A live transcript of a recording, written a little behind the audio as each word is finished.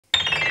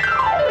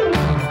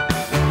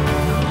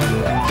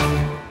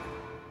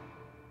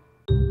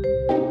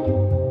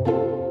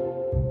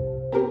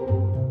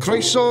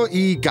Croeso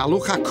I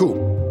Galwch Acw,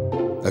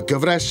 y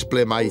gyfres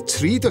ble mae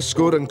 3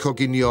 dysgwr yn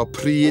coginio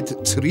pryd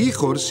 3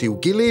 chwrs i'w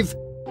gilydd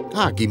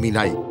ag I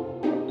minnau.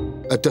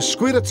 Y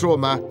dysgwyr y tro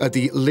yma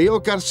ydy Leo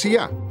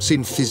Garcia,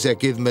 sy'n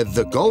ffisegydd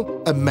meddygol,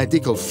 y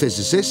medical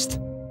physicist,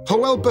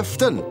 Hywel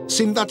Byfton,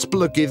 sy'n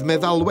ddatblygydd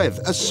meddalwedd,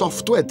 y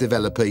software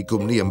developer I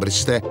gwmni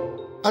ymrystau,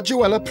 a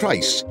Joella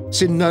Price,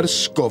 sy'n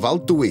nyrs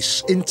gofal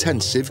dwys,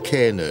 intensive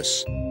care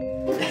nurse.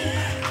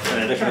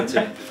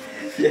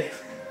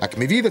 Ac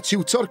mi fydd y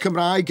tiwtor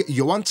Cymraeg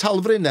Ioan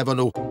Talfryn efo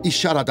nhw I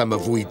siarad am y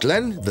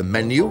fwydlen, the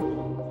menu,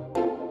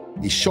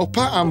 I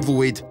siopa am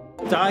fwyd,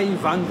 2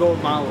 fango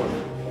mawr.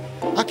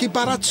 ac I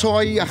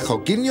baratoi a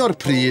choginio'r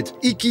pryd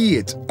I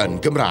gyd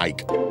yn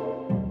Gymraeg.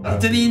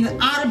 Dyn ni'n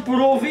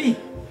arbrofi.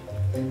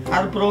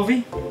 Arbrofi?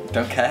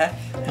 Don't care.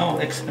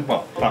 No,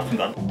 well, apart from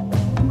that.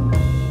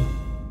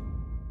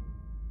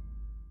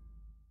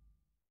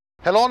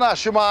 Helo na,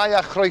 siwmai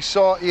a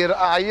chroeso i'r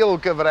ail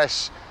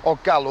gyfres o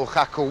Galwch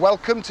Acw.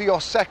 Welcome to your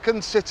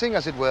second sitting,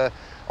 as it were,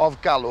 of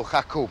Galwch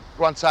Acw.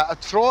 Rwan ta, y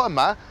tro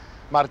yma,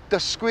 mae'r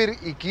dysgwyr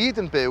I gyd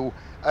yn byw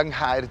yng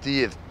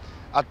Nghaerdydd.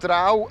 A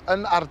draw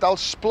yn ardal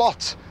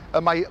Sblot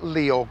y mae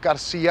Leo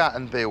Garcia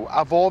yn byw,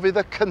 a fo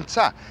fydd y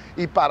cynta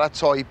I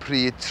baratoi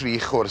pryd 3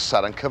 chwrs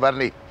ar yn cyfer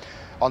ni.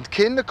 Ond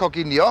cyn y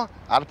coginio,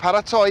 a'r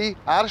paratoi,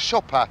 a'r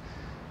siopa,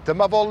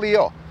 dyma fo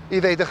Leo I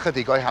ddeud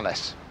ychydig o'i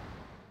hanes.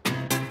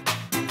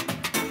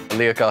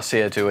 Leo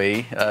Garcia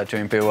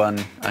dwi'n byw yn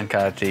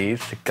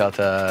Gaerdydd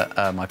gyda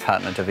my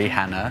partner dy fi,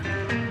 Hannah.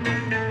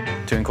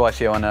 Dwi'n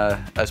gweithio yn y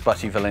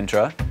ysbyty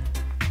Felindra,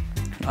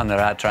 yn yr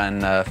adran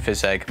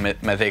ffiseg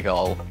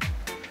meddygol.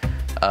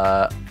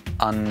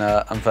 Yn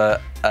fy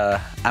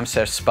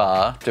amser spa,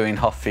 dwi'n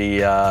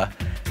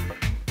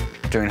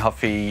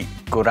hoffi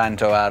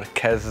gwrando ar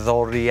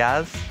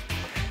cerddoriaeth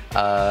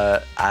a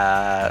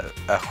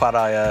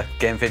chwarae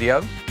game fideo.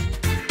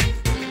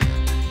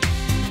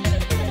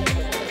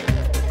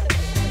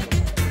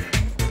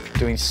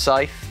 Dwi'n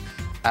 7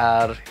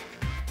 ar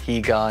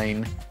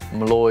 20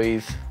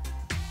 mlwydd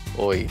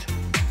oed.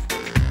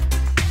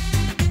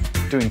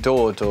 Dwi'n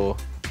dod o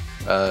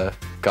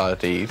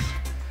Gaerdydd,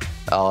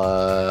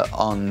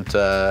 ond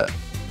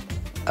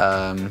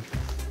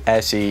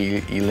ers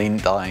I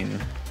Lundain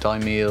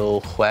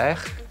 2006,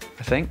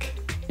 I think.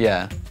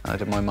 Yeah, I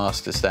did my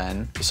master's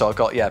then. So I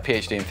got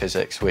PhD in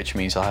physics, which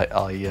means I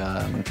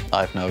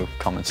have no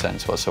common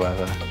sense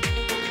whatsoever.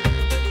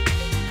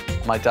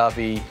 Mae da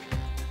fi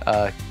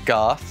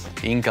Gareth,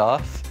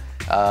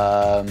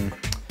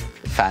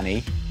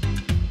 Fanny,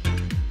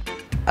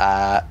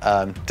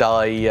 and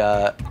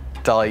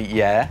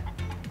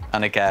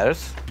a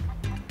Gareth,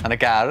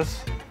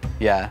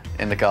 yeah,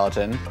 in the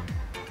garden,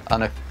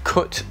 and a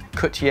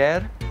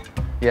cwtier,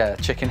 yeah,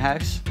 chicken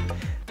house,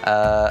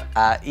 a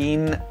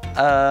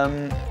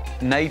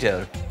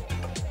neider,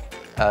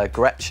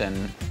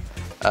 Gretchen,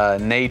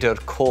 neider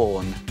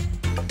corn.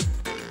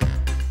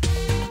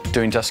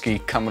 Dwi'n dysgu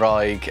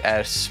Cymraeg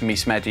ers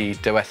mis Medi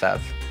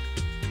diwethaf.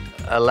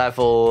 A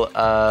level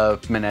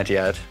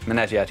mynediad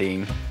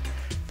 1.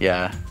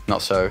 Yeah,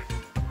 not so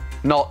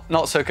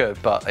good,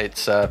 but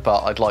it's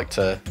but I'd like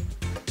to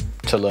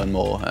learn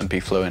more and be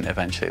fluent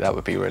eventually. That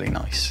would be really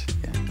nice.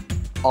 Yeah.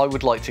 I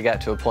would like to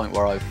get to a point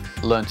where I've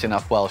learnt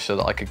enough Welsh so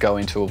that I could go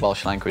into a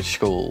Welsh language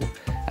school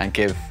and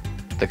give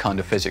the kind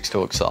of physics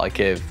talks that I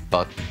give,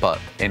 but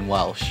in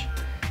Welsh.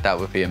 That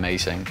would be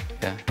amazing.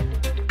 Yeah.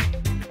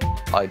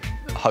 I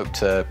hope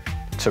to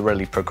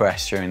really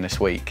progress during this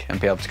week and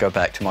be able to go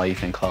back to my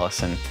evening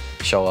class and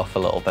show off a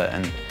little bit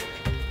and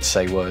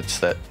say words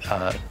that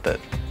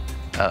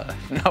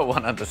no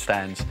one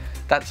understands.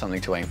 That's something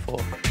to aim for.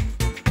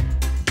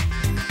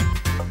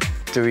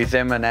 Dwi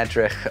ddim yn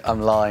edrych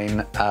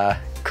ymlaen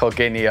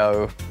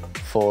coginio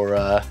for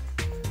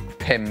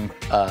 5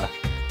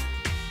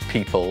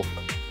 people,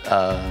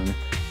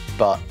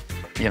 but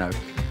you know,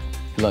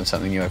 you learn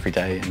something new every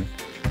day and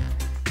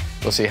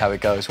we'll see how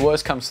it goes.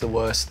 Worst comes to the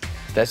worst,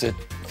 there's a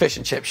fish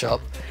and chip shop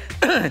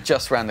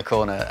just round the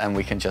corner and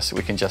we can just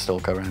all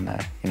go around there,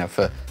 you know,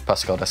 for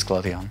pysgod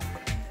ysglodion.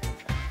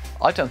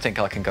 I don't think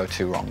I can go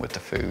too wrong with the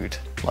food.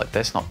 Like,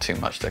 there's not too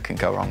much that can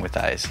go wrong with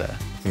that, is there?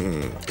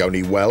 Gawn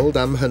ni weld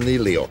am hynny,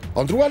 Leo.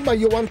 Ond rwan mae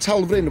Ioan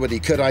Talfryn wedi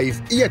cyrraedd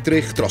I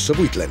edrych dros y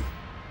fwydlen.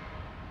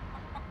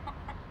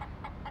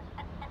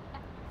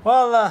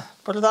 Wel,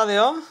 bore da,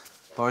 Leo.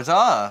 Bore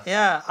da. Ie,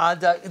 a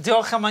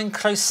diolch am ein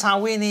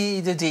croesawu ni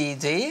I dy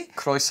di.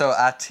 Croeso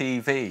a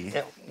TV.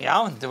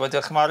 Iawn,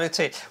 diolch yn fawr I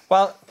ti.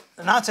 Wel,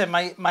 na te,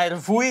 mae'r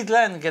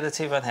fwydlen gyda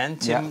ti fan hyn.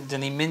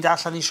 Dyn ni'n mynd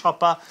allan I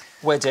siopa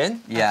wedyn.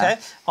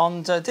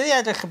 Ond dyn ni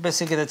edrych beth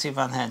sydd gyda ti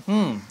fan hyn.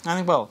 Na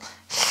ni'n gweld.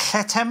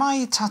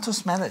 Lletemau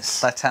tatws melys.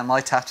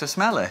 Lletemau tatws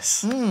melys?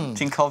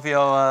 Ti'n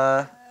cofio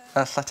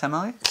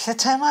lletemau?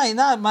 Lletemau,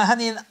 na, mae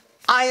hynny'n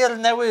air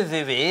newydd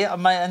I fi.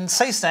 Yn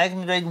Saesneg,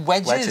 mae'n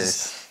dweud wedges.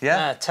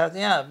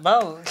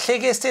 Wel, lle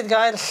ges ti'r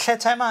gair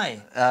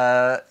lletemau?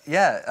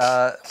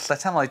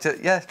 Lletemau,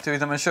 dwi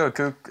ddim yn siŵr.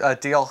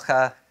 Diolch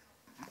a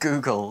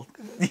Google.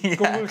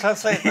 Google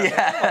Translate.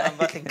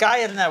 Felly,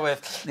 gair newydd.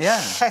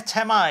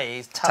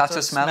 Lletemau,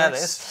 tatws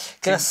melys.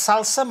 Gyda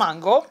salsa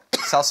mango.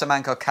 Salsa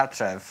mango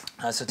cartref.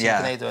 So ti'n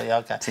gwneud o, ie,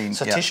 oce.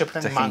 So ti eisiau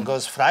prynu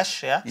mangos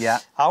fresh, ie?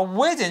 A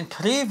wedyn,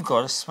 prif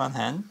gwrs fan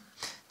hyn,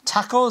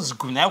 tacos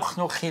gwnewch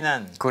nhw'ch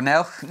hunan.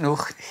 Gwnewch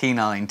nhw'ch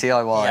hunain,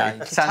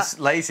 DIY. Sounds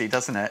lazy,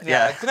 doesn't it?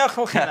 Yeah, gwnewch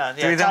nhw'ch hunan.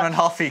 Dwi ddim yn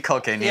hoffi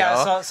coginio.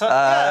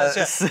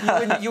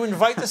 Yeah, you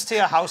invite us to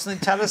your house and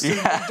then tell us to do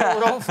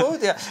our own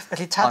food. Yeah.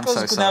 Felly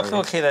tacos gwnewch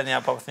nhw'ch hunan,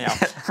 yeah, both yn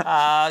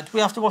iawn. Do we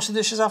have to wash the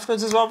dishes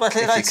afterwards as well? If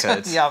you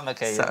could. Iawn,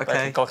 okay.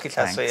 Felly golchi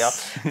llesu, yeah.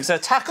 So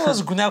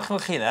tacos gwnewch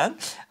nhw'ch hunan,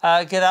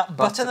 gyda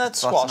butternut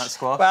squash.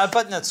 Well,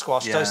 butternut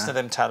squash, does na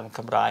ddim term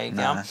Cymraeg,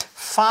 yeah.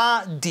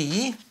 Fa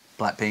di.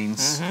 Black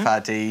beans,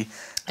 faddy,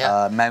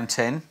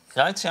 mountain.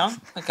 Right, iawn.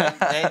 Okay.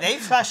 Neu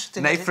fresh.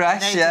 Neu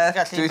fresh, yeah.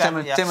 Dwi ddim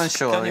yn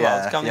siŵr,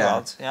 yeah. Gawn ni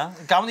weld, yeah.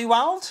 Gawn ni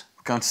weld?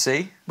 Going to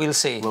see? We'll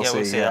see. We'll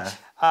see, yeah.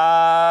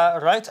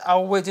 Right, a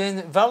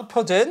wedyn, fel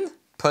pudding?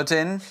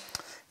 Pudding,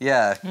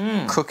 yeah.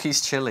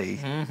 Cookies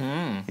chili.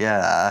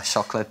 Yeah,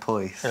 chocolate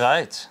pwyth.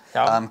 Right,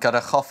 iawn.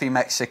 Gyda coffi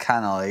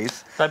Mexicanaidd.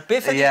 Right,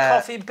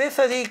 beth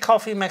ydy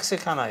coffi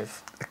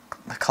Mexicanaidd?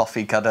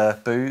 Coffee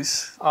gyda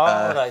booze. Oh,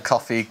 right.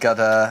 Coffee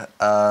gyda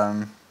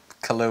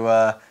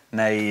Kahlua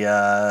neu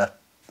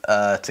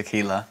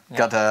tequila.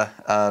 Gyda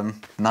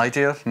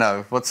naidir?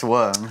 No, what's the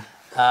worm?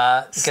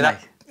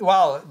 Snake.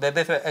 Well,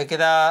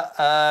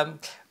 gyda...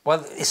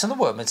 well, it's not a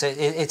worm, it's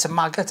a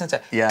maggot, isn't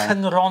it? Yeah.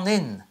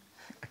 Cynronin.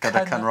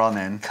 Gyda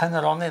cynronin.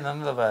 Cynronin,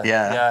 ynddo fe?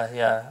 Yeah.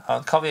 Yeah.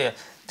 Ond cofio,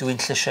 dwi'n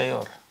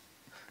llysieuwr.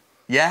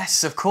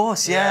 Yes, of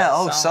course, yeah.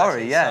 Oh,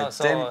 sorry, yeah.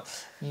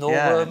 No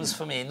worms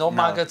for me, no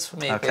maggots for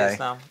me, please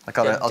now.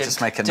 I'll just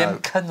make a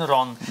note. Dim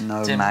cynron.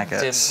 No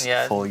maggots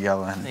for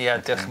Ioan.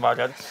 Ie, diolch yn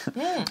fawr.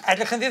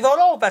 Edrych yn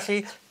ddiddorol,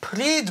 felly,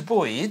 pryd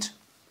bwyd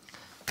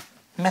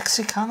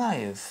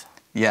Mexicanaidd.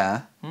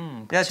 Yeah.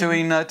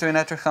 Dwi'n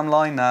edrych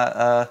ymlaen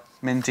a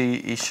mynd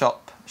I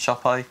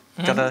siopau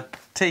gyda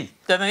ti.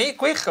 Dyna ni,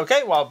 gwych,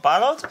 oce, wel,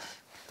 barod.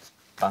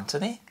 Bant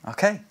ni.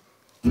 Okay.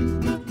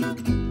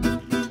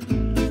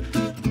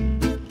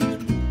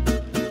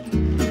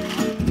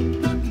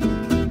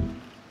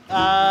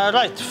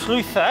 Right,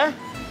 ffrwythau.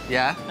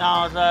 Yeah.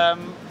 Nawr,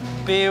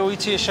 be wyt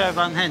ti eisiau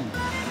fan hyn?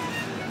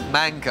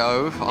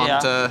 Mango,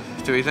 ond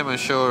dwi ddim yn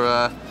siŵr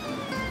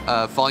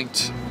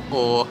faint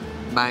o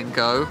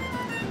mango.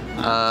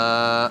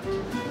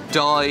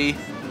 Dau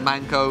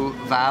mango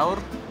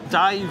fawr.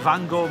 Dau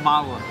fango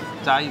mawr.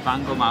 Dau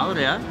fango mawr,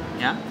 ie.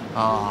 Ie.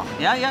 Oh.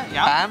 Ie.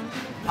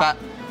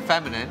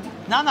 Feminine.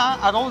 Na,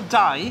 ar ôl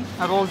dau.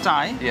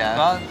 Ie.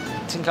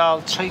 Ti'n cael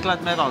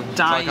treiglad meddwl.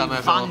 Dau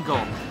fango.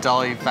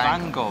 Dau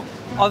fango.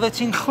 Oedde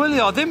ti'n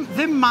chwilio,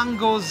 ddim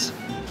mangos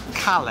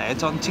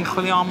caled, ond ti'n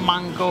chwilio am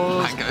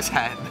mangos... Mangos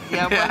hen.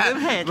 Ie, wel, ddim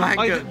hen.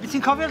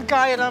 Ti'n cofio'r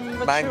gair am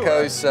mature?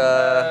 Mangos...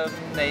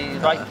 neu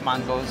ripe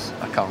mangos.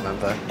 I can't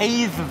remember.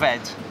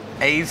 Eiddfed.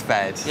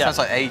 Eiddfed? Sounds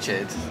like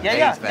aged.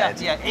 Yeah,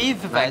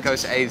 eiddfed.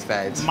 Mangos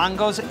eiddfed.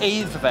 Mangos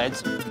eiddfed.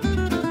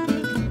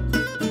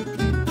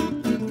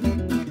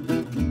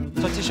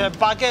 So ti eisiau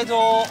baged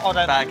o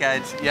oren?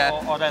 Baged, yeah.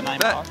 O orenau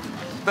mawr.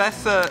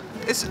 Beth,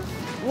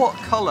 what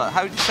colour?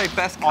 How would you say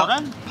best colour?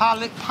 Oren? Pa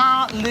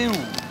liw.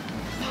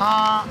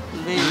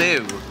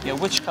 Liw. Yeah,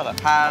 which colour?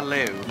 Pa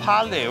liw.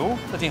 Pa liw,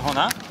 ydy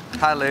hwnna.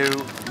 Pa liw.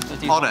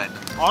 Oren.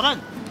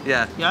 Oren?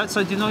 Yeah. Yeah,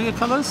 so do you know your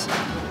colours?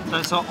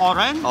 So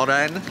oren.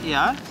 Oren.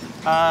 Yeah.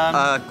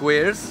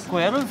 Gwyrdd.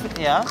 Gwyrdd,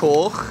 yeah.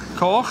 Coch.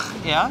 Coch,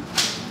 yeah.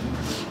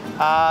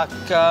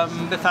 Ac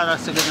beth arall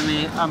sydd gyda ni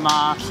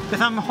yma.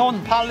 Beth am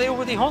hwn? Pa liw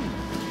ydy hwn?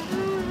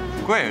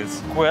 Gwyrdd.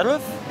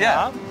 Gwyrdd?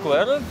 Yeah.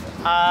 Gwyrdd.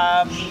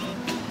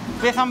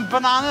 Beth am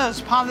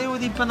bananas? Pa liw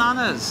ydy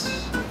bananas?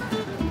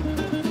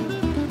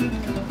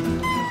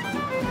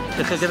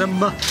 Dechrau gyda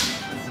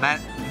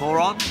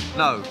Moron?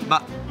 No.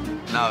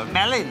 No.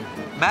 Melyn.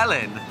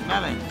 Melyn.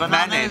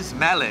 Bananas.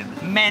 Melyn.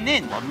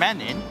 Menyn. Well,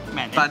 menyn.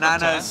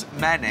 Bananas,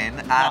 menyn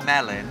a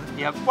melyn.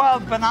 Yeah, well,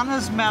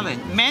 bananas, melyn.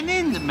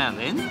 Menyn,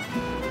 melyn.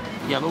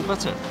 Yellow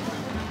butter.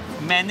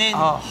 Menyn,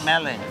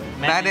 melyn.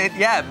 Menyn,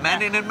 yeah,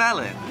 menyn and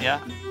melyn. Yeah.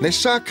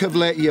 Nesa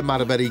cyfle I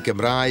ymarfer I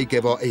Gymraeg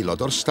efo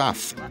aelod o'r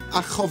staff.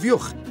 A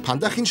chofiwch, pan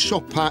da chi'n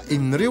siopa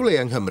unrhyw le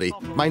yng Nghymru,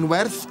 mae'n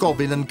werth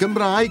gofyn yn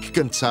Gymraeg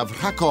gyntaf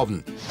rhag ofn.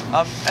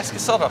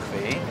 Esgusodwch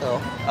fi.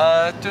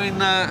 Dwi'n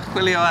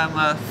chwilio am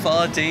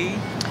ffardi.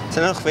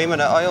 Tynwch fi,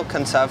 mae'n oil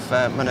cyntaf,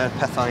 mae'n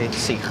pethau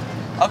sych.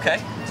 OK.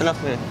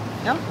 Tynwch fi.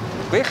 Iawn.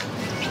 Gwych.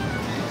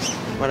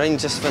 Mae'r un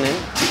jyst fan hyn.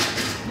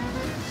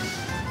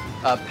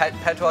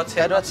 Pedwar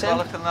tin.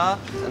 Gwelwch yn dda.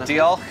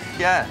 Diolch,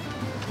 ie.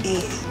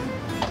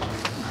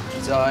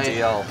 Doi.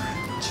 Diolch.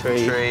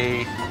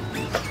 Tri.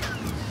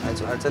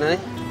 Edward, dyna ni.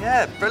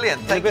 Yeah,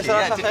 brilliant. Thank you. Beth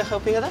arall allai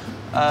helpu gyda?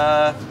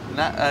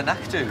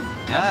 Nacdw.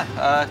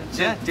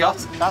 Yeah,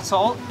 diolch. That's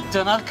all.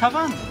 Dyna'r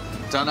cyfan.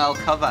 Dyna'r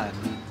cyfan.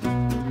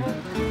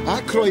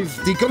 Ac roedd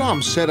digon o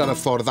amser ar y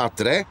ffordd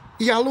adre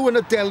I alw yn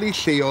y deli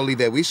lleol I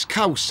ddewis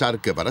caws ar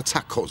gyfer y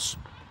tacos.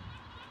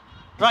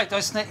 Right,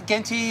 oes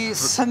gen ti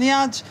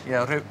syniad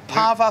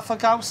pa fath o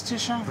gaws ti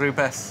eisiau?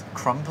 Rhywbeth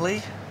crumbly?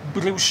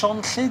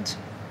 Brwsion llyd?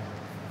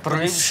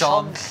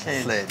 Brwsion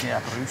llyd.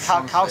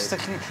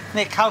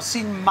 Caws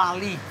sy'n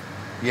malu.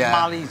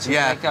 Malu,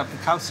 ti'n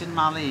caws sy'n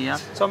malu, ia.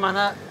 So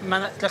mae'na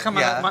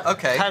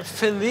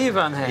perfili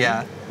fan hyn.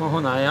 Mae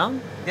hwnna, iawn?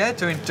 Ie,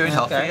 dwi'n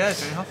hoffi,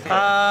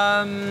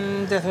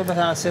 Beth o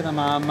beth sydd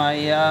yma,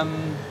 mae...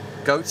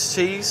 Goat's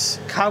cheese?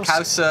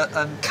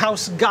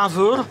 Caws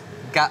gafwr.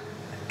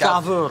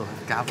 Gafwr.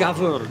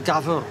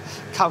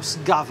 Caws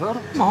gafwr.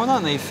 Mae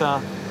hwnna'n eitha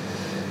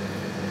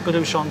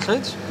brwsion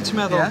llyd, ti'n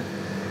meddwl?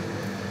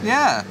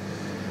 Ie.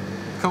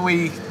 Can we...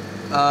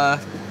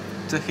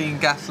 Dych chi'n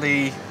gallu...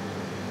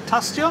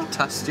 Tastio?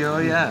 Tastio,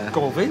 ie.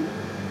 Gofyn.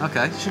 OK.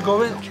 Ti'n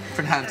gofyn?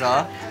 Prynhawn da.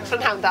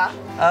 Prynhawn da.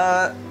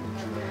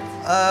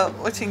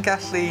 Wyt ti'n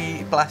gallu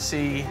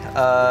blasu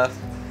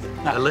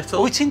a little?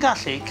 Wyt ti'n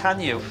gallu,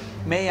 can you?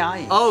 May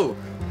I? Oh!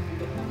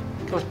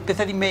 Beth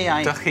ydy may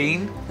I? Dych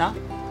chi'n? Na?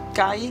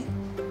 Gai?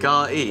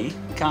 Gai?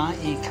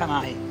 Gai, can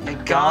I?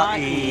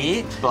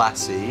 Gai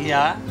blasu.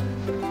 Yeah.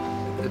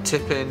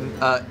 Tipyn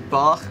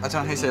bach, I don't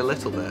know how to say a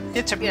little bit.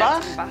 Yeah, tipyn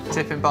bach?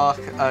 Tipyn bach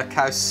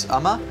caws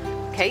yma.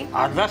 OK.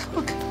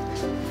 Arferchwg?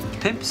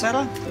 Pimp,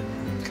 Sarah?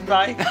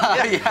 Cymraeg?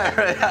 Ie,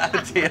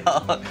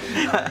 diolch.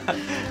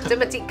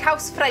 Dyma ti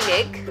caws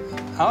Ffrengig.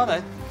 O,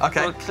 reit. OK.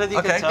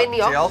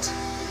 Finiog. Diolch.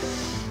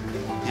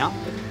 Iawn.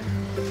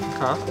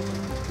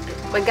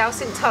 Mae'n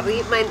gaws sy'n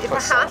torri, mae'n eitha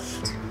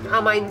hallt,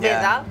 a mae'n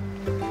feddal.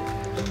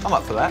 I'm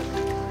up for that.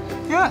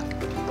 Yeah.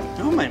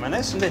 O, mae'n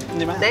neis, ynddi?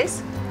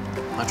 Neis?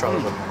 I tried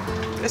it.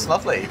 It's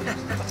lovely. I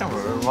don't know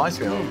what it reminds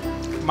me of.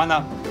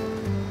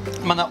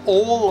 Mae'na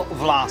ôl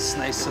flas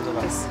neis ydw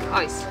fe.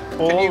 Oes.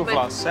 Ôl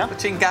flas, ie? Wyt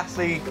ti'n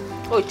gallu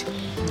Wyt.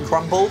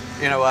 crumble?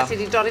 You know, Ti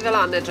wedi dorri fel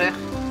an edrych.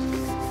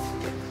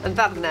 Yn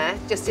ddarnau,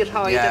 jyst i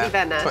rhoi ar ei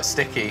fenna. quite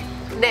sticky.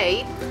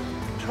 Neu,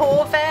 rho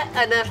fe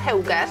yn y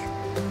rhewgell.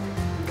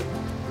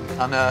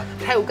 Yn y...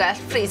 Rhewgell,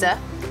 freezer.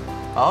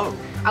 Oh.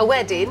 A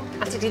wedyn,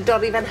 a ti wedi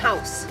dorri fe'n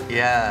haws.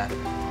 Yeah.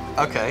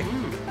 OK.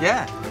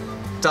 Yeah.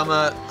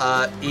 Dyma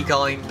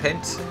 20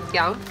 pint.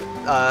 Iawn.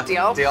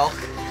 Diolch.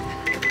 Diolch.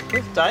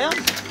 Da iawn.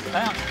 Da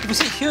iawn. You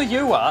see, here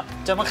you are,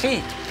 dyma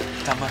chi.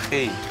 Dyma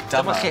chi.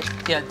 Dyma chi.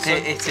 Yeah, so,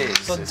 It is.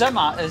 So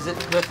dyma is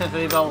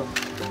effectively fel...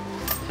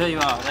 Here you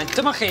are. Right,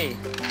 dyma chi.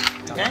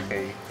 Dyma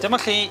chi. Dyma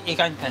chi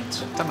 20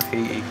 pint. Dyma chi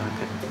 20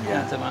 pint.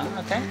 Yeah, dyma,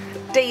 OK.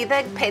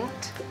 12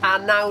 pint a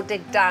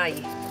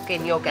 92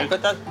 gen ioga.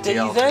 Got that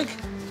 12?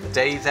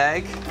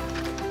 12.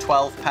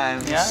 12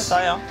 pounds. Yeah, da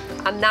iawn.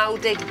 A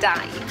 92.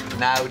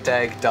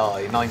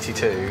 92.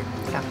 92.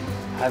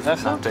 Hefyd.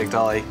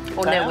 92.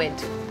 O newid.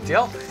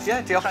 Diolch.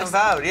 Yeah, diolch yn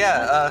fawr.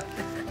 Yeah.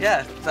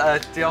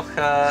 Diolch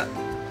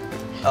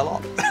a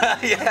lot.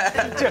 Yeah.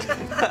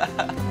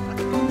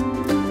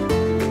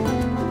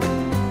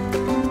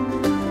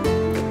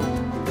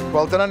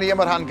 Wel, dyna ni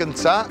am y rhan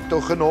gyntaf.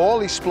 Dwch yn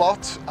ôl i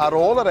sblot ar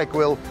ôl yr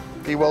egwyl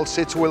i weld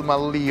sut wyl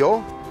mae Leo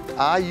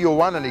a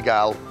Ioan yn ei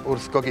gael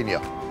wrth goginio.